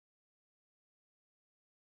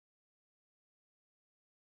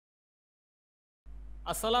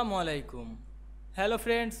Assalamu alaikum. Hello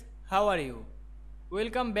friends, how are you?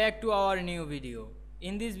 Welcome back to our new video.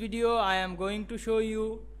 In this video I am going to show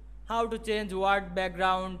you how to change word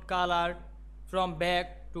background color from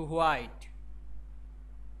black to white.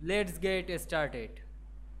 Let's get started.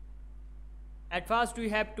 At first we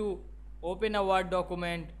have to open a Word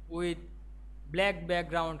document with black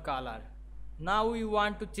background color. Now we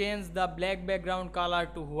want to change the black background color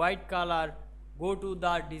to white color. Go to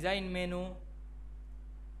the design menu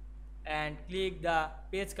and click the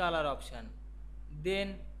page color option.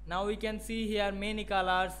 Then now we can see here many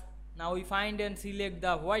colors. Now we find and select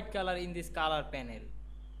the white color in this color panel.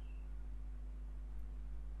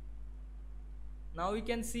 Now we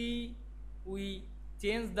can see we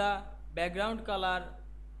change the background color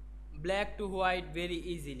black to white very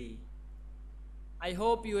easily. I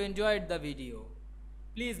hope you enjoyed the video.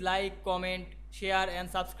 Please like, comment, share and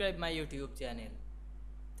subscribe my YouTube channel.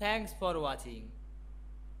 Thanks for watching.